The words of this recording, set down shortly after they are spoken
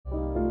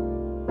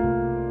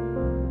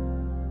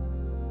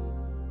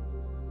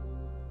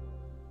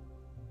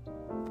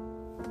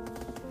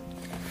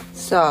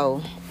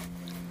So,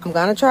 I'm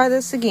going to try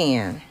this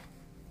again.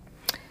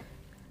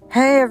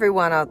 Hey,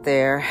 everyone out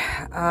there.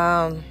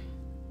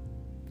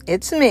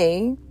 It's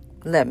me.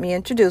 Let me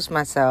introduce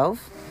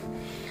myself.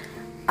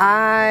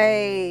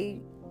 I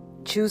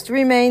choose to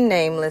remain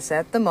nameless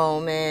at the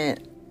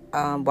moment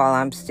while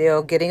I'm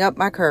still getting up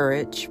my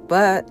courage,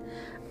 but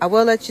I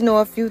will let you know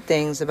a few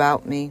things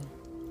about me.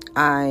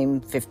 I'm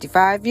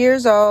 55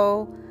 years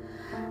old.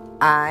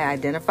 I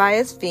identify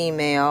as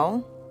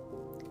female,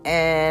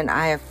 and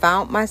I have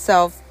found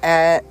myself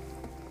at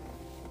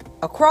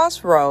a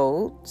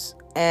crossroads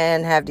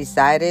and have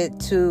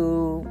decided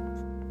to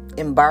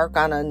embark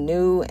on a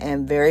new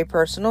and very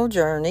personal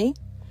journey.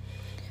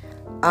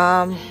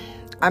 I'm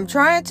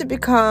trying to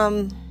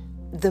become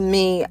the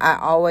me I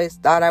always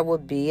thought I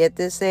would be at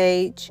this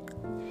age.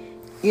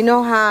 You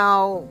know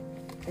how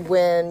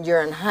when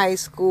you're in high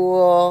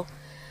school,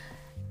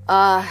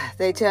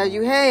 they tell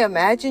you, hey,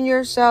 imagine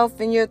yourself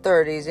in your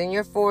 30s, in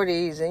your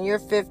 40s, in your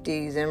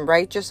 50s, and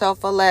write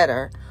yourself a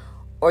letter.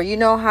 Or you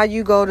know how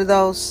you go to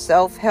those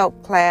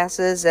self-help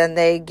classes and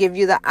they give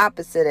you the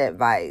opposite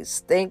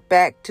advice. Think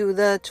back to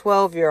the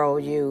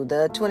 12-year-old you,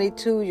 the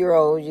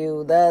 22-year-old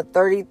you, the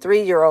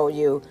 33-year-old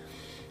you,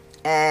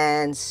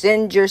 and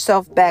send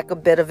yourself back a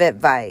bit of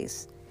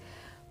advice.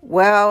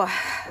 Well,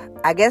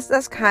 I guess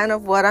that's kind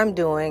of what I'm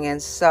doing.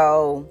 And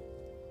so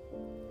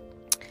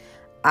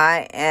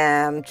I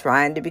am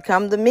trying to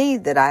become the me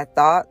that I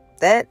thought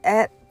that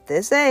at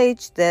this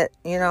age that,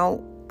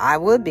 I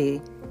would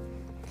be.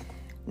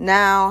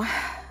 Now,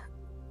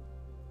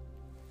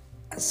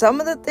 some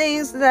of the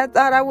things that I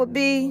thought I would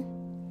be,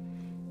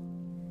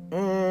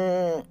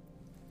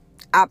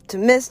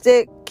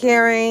 optimistic,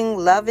 caring,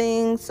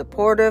 loving,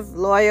 supportive,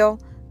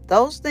 loyal,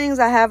 those things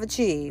I have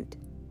achieved.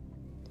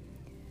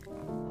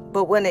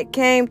 But when it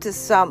came to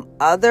some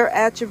other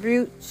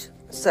attributes,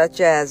 such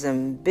as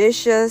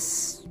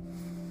ambitious,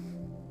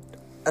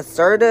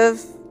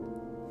 assertive,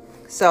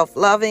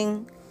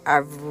 self-loving,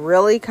 I've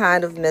really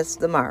kind of missed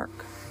the mark.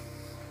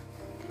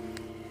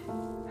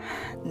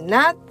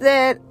 Not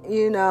that,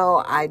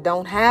 I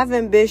don't have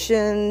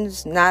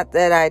ambitions, not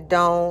that I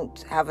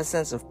don't have a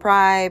sense of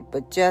pride,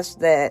 but just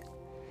that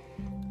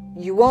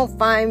you won't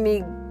find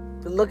me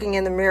looking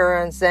in the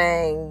mirror and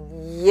saying,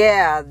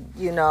 yeah,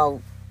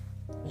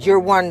 you're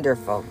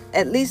wonderful.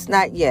 At least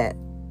not yet.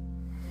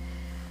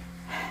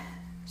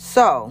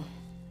 So,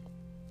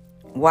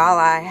 while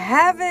I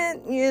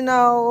haven't,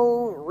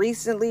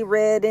 recently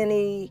read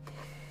any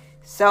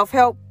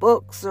self-help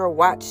books or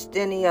watched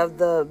any of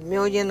the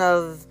million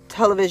of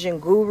television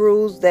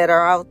gurus that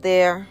are out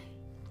there,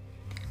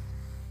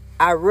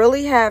 I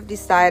really have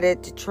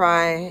decided to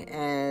try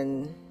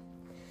and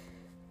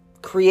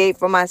create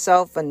for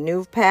myself a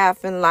new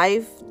path in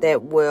life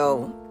that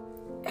will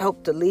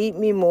help to lead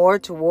me more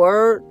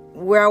toward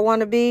where I want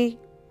to be.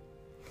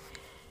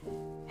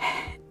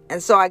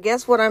 And so I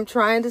guess what I'm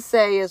trying to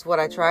say is what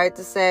I tried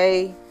to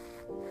say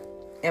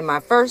in my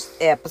first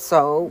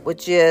episode,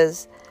 which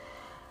is,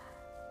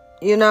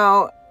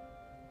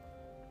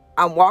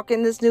 I'm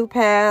walking this new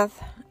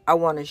path. I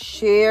want to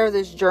share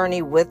this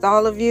journey with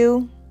all of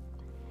you.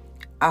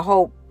 I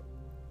hope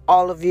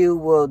all of you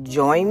will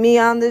join me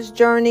on this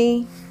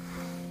journey.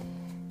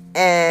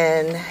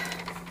 And,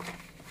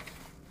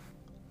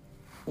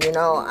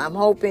 I'm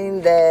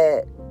hoping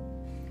that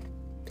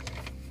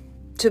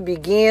to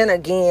begin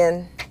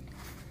again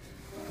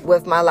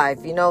with my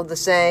life. The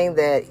saying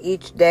that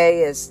each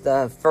day is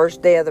the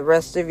first day of the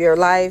rest of your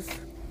life.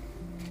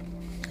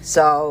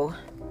 So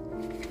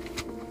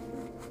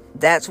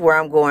that's where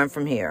I'm going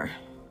from here.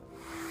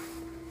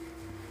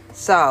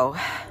 So,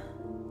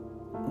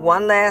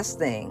 one last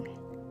thing.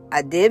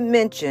 I did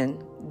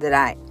mention that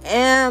I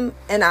am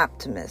an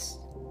optimist.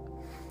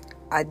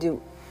 I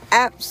do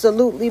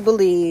absolutely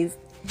believe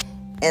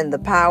in the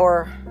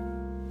power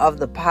of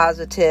the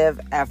positive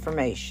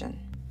affirmation.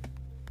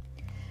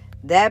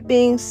 That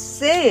being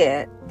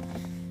said,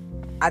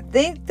 I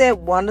think that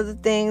one of the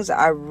things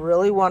I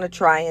really want to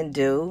try and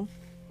do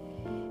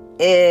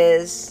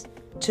is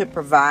to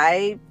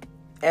provide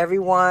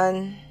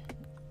everyone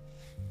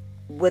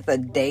with a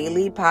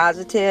daily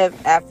positive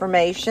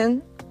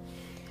affirmation.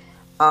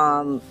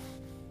 I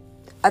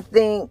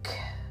think,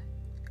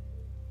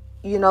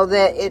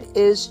 that it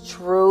is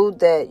true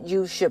that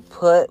you should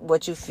put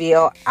what you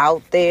feel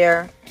out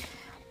there,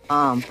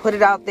 put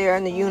it out there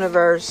in the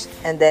universe,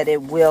 and that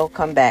it will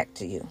come back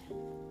to you.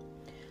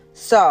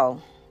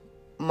 So,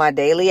 my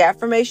daily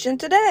affirmation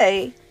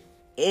today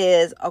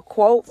is a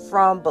quote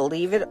from,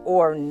 believe it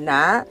or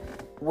not,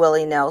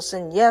 Willie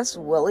Nelson. Yes,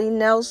 Willie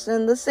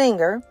Nelson, the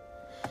singer.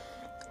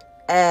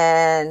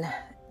 And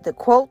the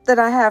quote that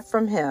I have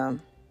from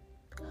him: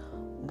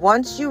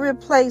 once you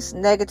replace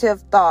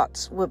negative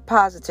thoughts with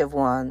positive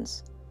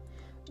ones,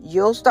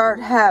 you'll start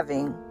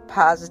having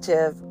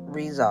positive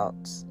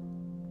results.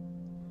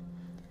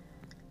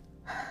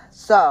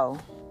 So,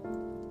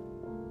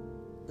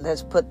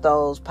 let's put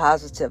those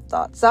positive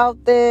thoughts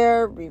out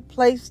there,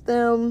 replace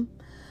them,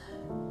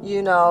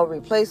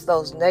 replace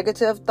those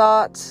negative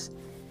thoughts,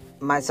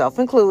 myself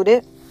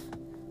included.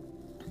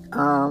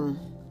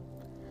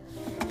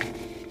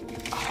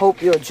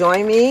 Hope you'll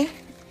join me,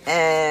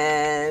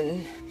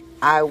 and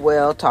I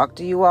will talk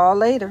to you all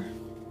later.